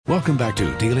Welcome back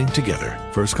to Dealing Together.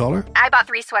 First caller? I bought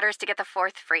 3 sweaters to get the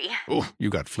 4th free. Oh, you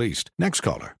got fleeced. Next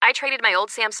caller? I traded my old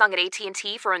Samsung at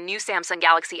AT&T for a new Samsung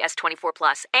Galaxy S24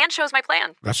 Plus and shows my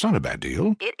plan. That's not a bad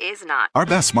deal. It is not. Our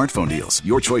best smartphone deals.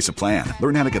 Your choice of plan.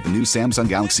 Learn how to get the new Samsung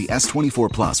Galaxy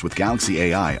S24 Plus with Galaxy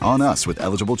AI on us with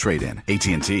eligible trade-in.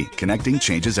 AT&T. Connecting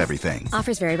changes everything.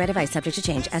 Offers vary by device. Subject to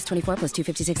change. S24 plus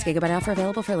 256 gigabyte offer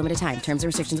available for a limited time. Terms and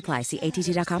restrictions apply. See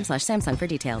att.com/Samsung for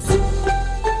details.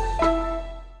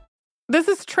 This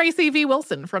is Tracy V.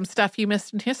 Wilson from Stuff You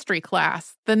Missed in History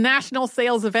class. The national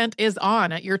sales event is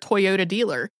on at your Toyota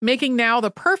dealer, making now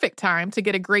the perfect time to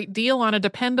get a great deal on a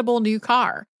dependable new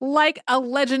car. Like a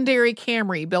legendary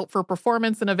Camry built for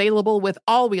performance and available with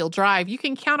all-wheel drive, you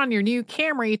can count on your new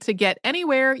Camry to get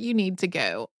anywhere you need to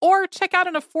go. Or check out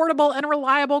an affordable and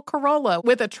reliable Corolla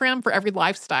with a trim for every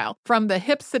lifestyle. From the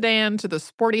hip sedan to the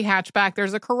sporty hatchback,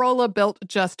 there's a Corolla built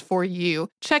just for you.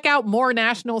 Check out more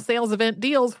national sales event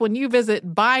deals when you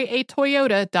visit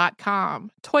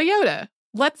buyatoyota.com. Toyota,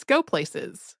 let's go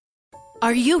places.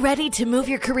 Are you ready to move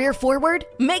your career forward?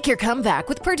 Make your comeback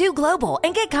with Purdue Global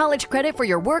and get college credit for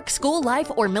your work, school life,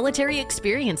 or military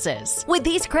experiences. With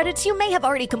these credits, you may have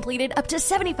already completed up to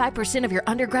 75% of your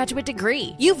undergraduate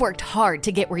degree. You've worked hard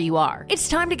to get where you are. It's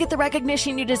time to get the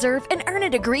recognition you deserve and earn a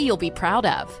degree you'll be proud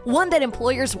of. One that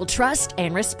employers will trust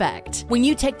and respect. When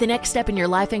you take the next step in your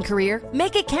life and career,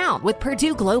 make it count with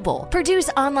Purdue Global, Purdue's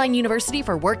online university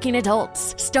for working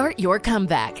adults. Start your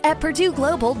comeback at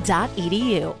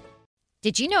purdueglobal.edu.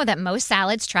 Did you know that most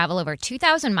salads travel over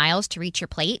 2,000 miles to reach your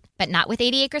plate? But not with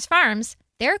 80 Acres Farms.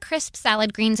 Their crisp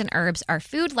salad greens and herbs are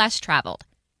food less traveled,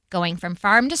 going from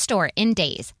farm to store in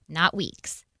days, not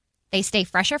weeks. They stay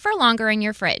fresher for longer in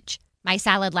your fridge. My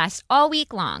salad lasts all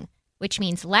week long, which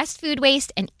means less food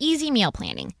waste and easy meal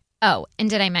planning. Oh, and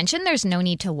did I mention there's no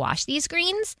need to wash these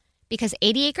greens? Because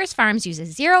 80 Acres Farms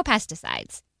uses 0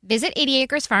 pesticides. Visit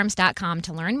 80acresfarms.com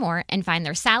to learn more and find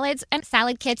their salads and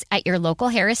salad kits at your local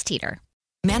Harris Teeter.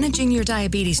 Managing your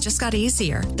diabetes just got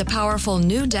easier. The powerful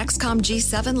new Dexcom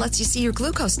G7 lets you see your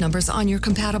glucose numbers on your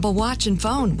compatible watch and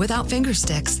phone without finger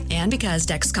sticks. And because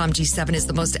Dexcom G7 is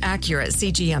the most accurate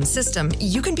CGM system,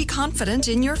 you can be confident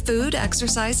in your food,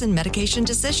 exercise, and medication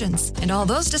decisions. And all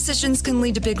those decisions can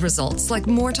lead to big results like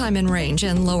more time in range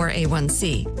and lower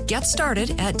A1C. Get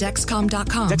started at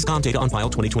Dexcom.com. Dexcom data on file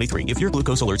 2023. If your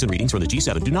glucose alerts and readings from the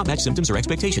G7 do not match symptoms or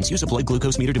expectations, use a blood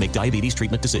glucose meter to make diabetes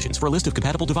treatment decisions. For a list of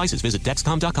compatible devices, visit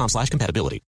Dexcom.com/compatibility.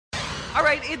 All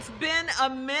right, it's been a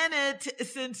minute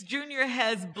since Junior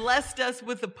has blessed us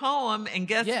with a poem, and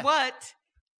guess what?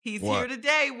 He's here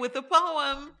today with a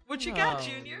poem. What you got,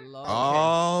 Junior?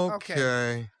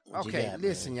 Okay. Okay,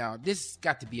 listen, y'all. This has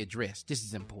got to be addressed. This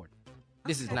is important.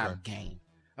 This is not a game.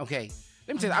 Okay,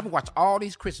 let me tell you, I've been watching all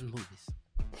these Christmas movies.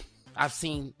 I've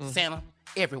seen Santa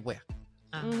everywhere.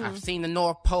 I've seen the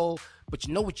North Pole, but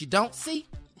you know what you don't see?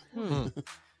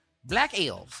 Black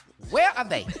elves. Where are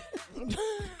they?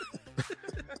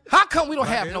 How come we don't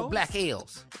have no black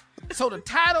elves? So the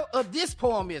title of this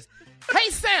poem is, Hey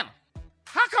Santa,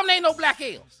 how come there ain't no black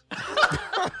elves?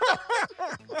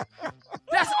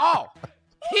 That's all.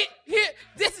 Here,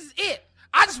 this is it.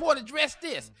 I just want to address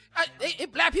this.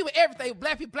 Black people, everything.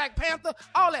 Black people, Black Panther,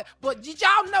 all that. But did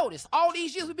y'all notice, all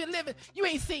these years we've been living, you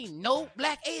ain't seen no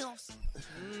black elves?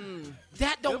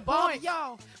 That don't bother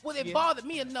y'all? Well, it bothered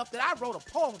me enough that I wrote a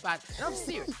poem about it. And I'm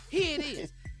serious. Here it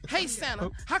is. Hey,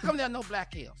 Santa, how come there are no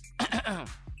black elves?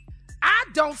 I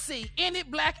don't see any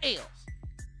black elves.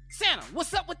 Santa,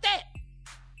 what's up with that?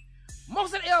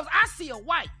 Most of the elves I see are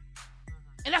white.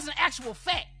 And that's an actual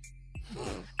fact.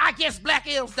 I guess black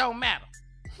elves don't matter.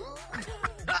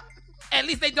 At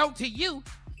least they don't to you.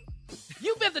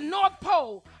 You've been to the North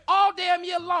Pole all damn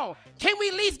year long. Can we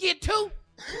at least get 2?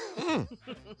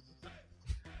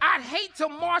 I'd hate to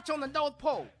march on the North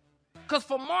Pole, because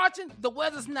for marching, the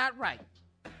weather's not right.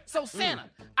 So Santa,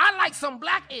 I like some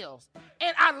black elves,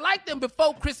 and I like them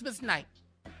before Christmas night.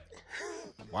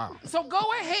 Wow. So go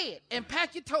ahead and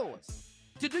pack your toys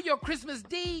to do your Christmas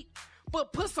deed,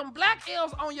 but put some black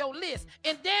elves on your list.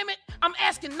 And damn it, I'm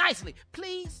asking nicely,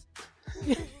 please.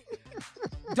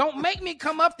 Don't make me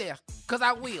come up there, because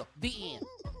I will. The end.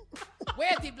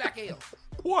 Where's the black elves?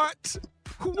 What?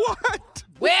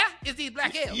 Where is these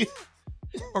black elves?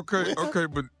 Okay,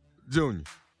 but Junior.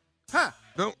 Huh?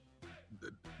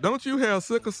 Don't you have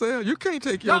sickle cell? You can't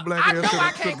take your black elves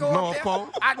to the North Pole.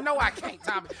 I know I can't,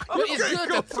 Tommy. It's good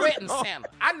to threaten Santa.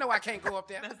 I know I can't go up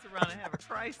there. Mess around and have a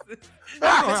crisis.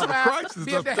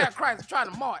 Be up there, have a crisis, trying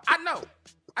to march. I know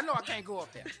I can't go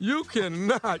up there. You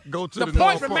cannot go to the North Pole.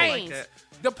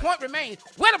 The point remains,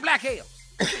 where the black elves?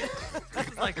 This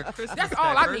is like a Christmas That's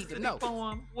all I need to know.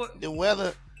 Poem. What? The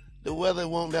weather The weather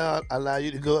won't allow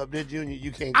you to go up there, Junior.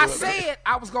 You can't go I up there. said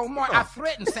I was going to march. I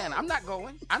threatened Santa. I'm not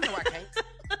going. I know I can't.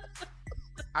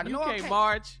 I know I can't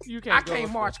march. You can't. I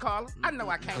can't march, Carla. I know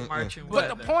I can't march. But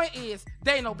the point is,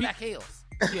 they ain't no black elves.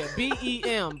 Yeah,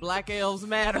 BEM, Black Elves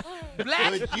Matter.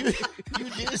 Black. But you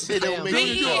did say don't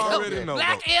make You already know.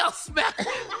 Black elves matter.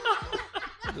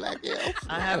 Black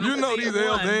elves. You know these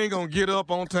elves, they ain't gonna get up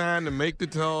on time to make the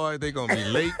toy. They gonna be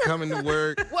late coming to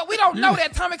work. Well, we don't know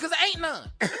that, Tommy, because there ain't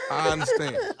none. I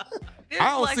understand.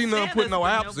 I don't see none putting no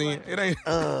apps in. It ain't.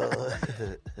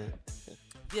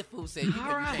 This fool said you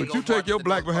can't But go you take march your to the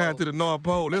black North behind Pole. to the North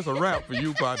Pole. It's a wrap for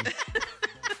you, partner.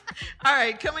 All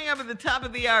right, coming up at the top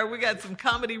of the hour, we got some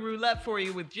comedy roulette for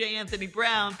you with J. Anthony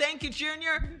Brown. Thank you,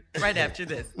 Junior. Right after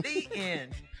this. The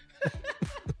end.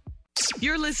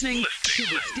 You're listening to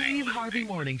the Steve Harvey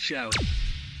Morning Show.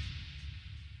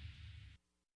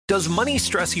 Does money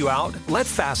stress you out? Let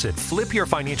Facet flip your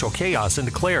financial chaos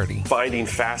into clarity. Finding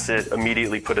Facet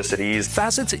immediately put us at ease.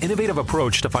 Facet's innovative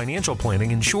approach to financial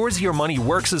planning ensures your money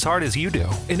works as hard as you do,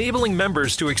 enabling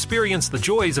members to experience the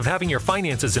joys of having your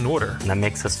finances in order. That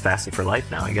makes us Facet for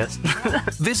life now, I guess.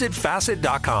 Visit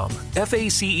Facet.com,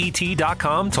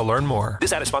 FACET.com to learn more.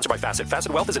 This ad is sponsored by Facet.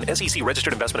 Facet Wealth is an SEC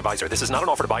registered investment advisor. This is not an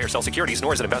offer to buy or sell securities,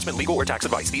 nor is it investment, legal, or tax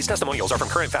advice. These testimonials are from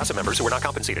current Facet members who are not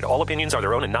compensated. All opinions are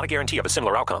their own and not a guarantee of a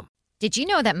similar outcome. Did you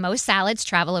know that most salads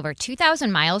travel over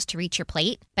 2,000 miles to reach your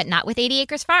plate? But not with 80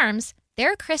 Acres Farms.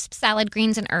 Their crisp salad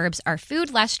greens and herbs are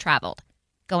food less traveled,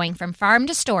 going from farm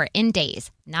to store in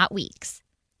days, not weeks.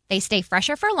 They stay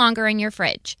fresher for longer in your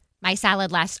fridge. My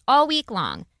salad lasts all week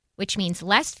long, which means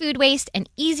less food waste and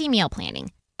easy meal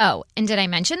planning. Oh, and did I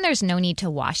mention there's no need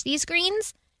to wash these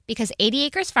greens? Because 80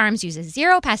 Acres Farms uses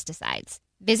 0 pesticides.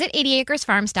 Visit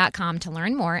 80acresfarms.com to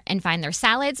learn more and find their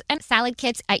salads and salad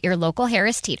kits at your local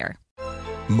Harris Teeter.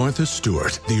 Martha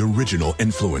Stewart, the original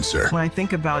influencer. When I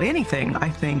think about anything, I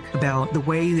think about the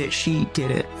way that she did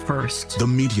it first. The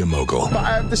media mogul.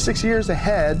 5 to 6 years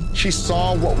ahead, she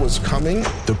saw what was coming.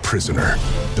 The prisoner.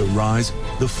 The rise,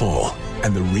 the fall,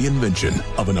 and the reinvention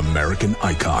of an American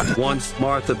icon. Once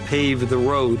Martha paved the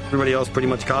road, everybody else pretty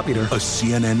much copied her. A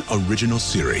CNN original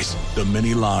series, The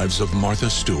Many Lives of Martha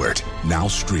Stewart, now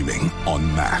streaming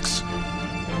on Max.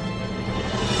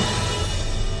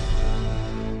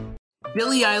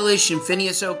 Billie Eilish and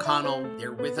Phineas O'Connell,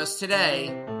 they're with us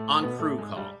today on Crew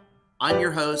Call. I'm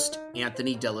your host,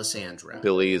 Anthony D'Alessandro.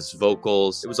 Billie's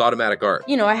vocals, it was automatic art.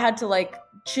 You know, I had to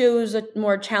choose a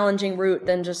more challenging route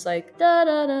than just da da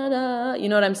da da. You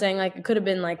know what I'm saying? It could have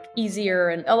been easier.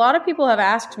 And a lot of people have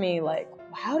asked me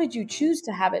how did you choose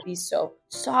to have it be so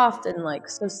soft and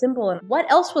so simple? And what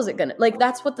else was it gonna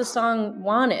that's what the song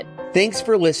wanted. Thanks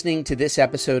for listening to this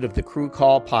episode of the Crew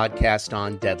Call podcast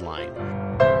on Deadline.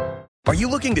 Are you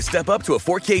looking to step up to a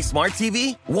 4K smart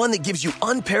TV? One that gives you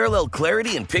unparalleled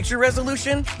clarity and picture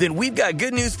resolution? Then we've got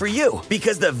good news for you,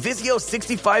 because the Vizio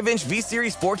 65-inch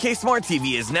V-Series 4K smart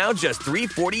TV is now just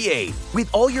 $348. With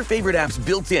all your favorite apps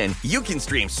built in, you can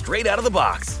stream straight out of the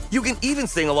box. You can even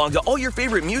sing along to all your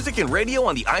favorite music and radio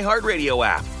on the iHeartRadio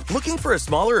app. Looking for a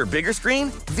smaller or bigger screen?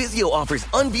 Vizio offers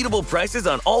unbeatable prices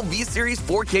on all V-Series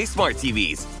 4K smart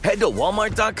TVs. Head to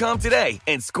Walmart.com today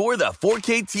and score the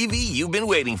 4K TV you've been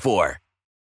waiting for.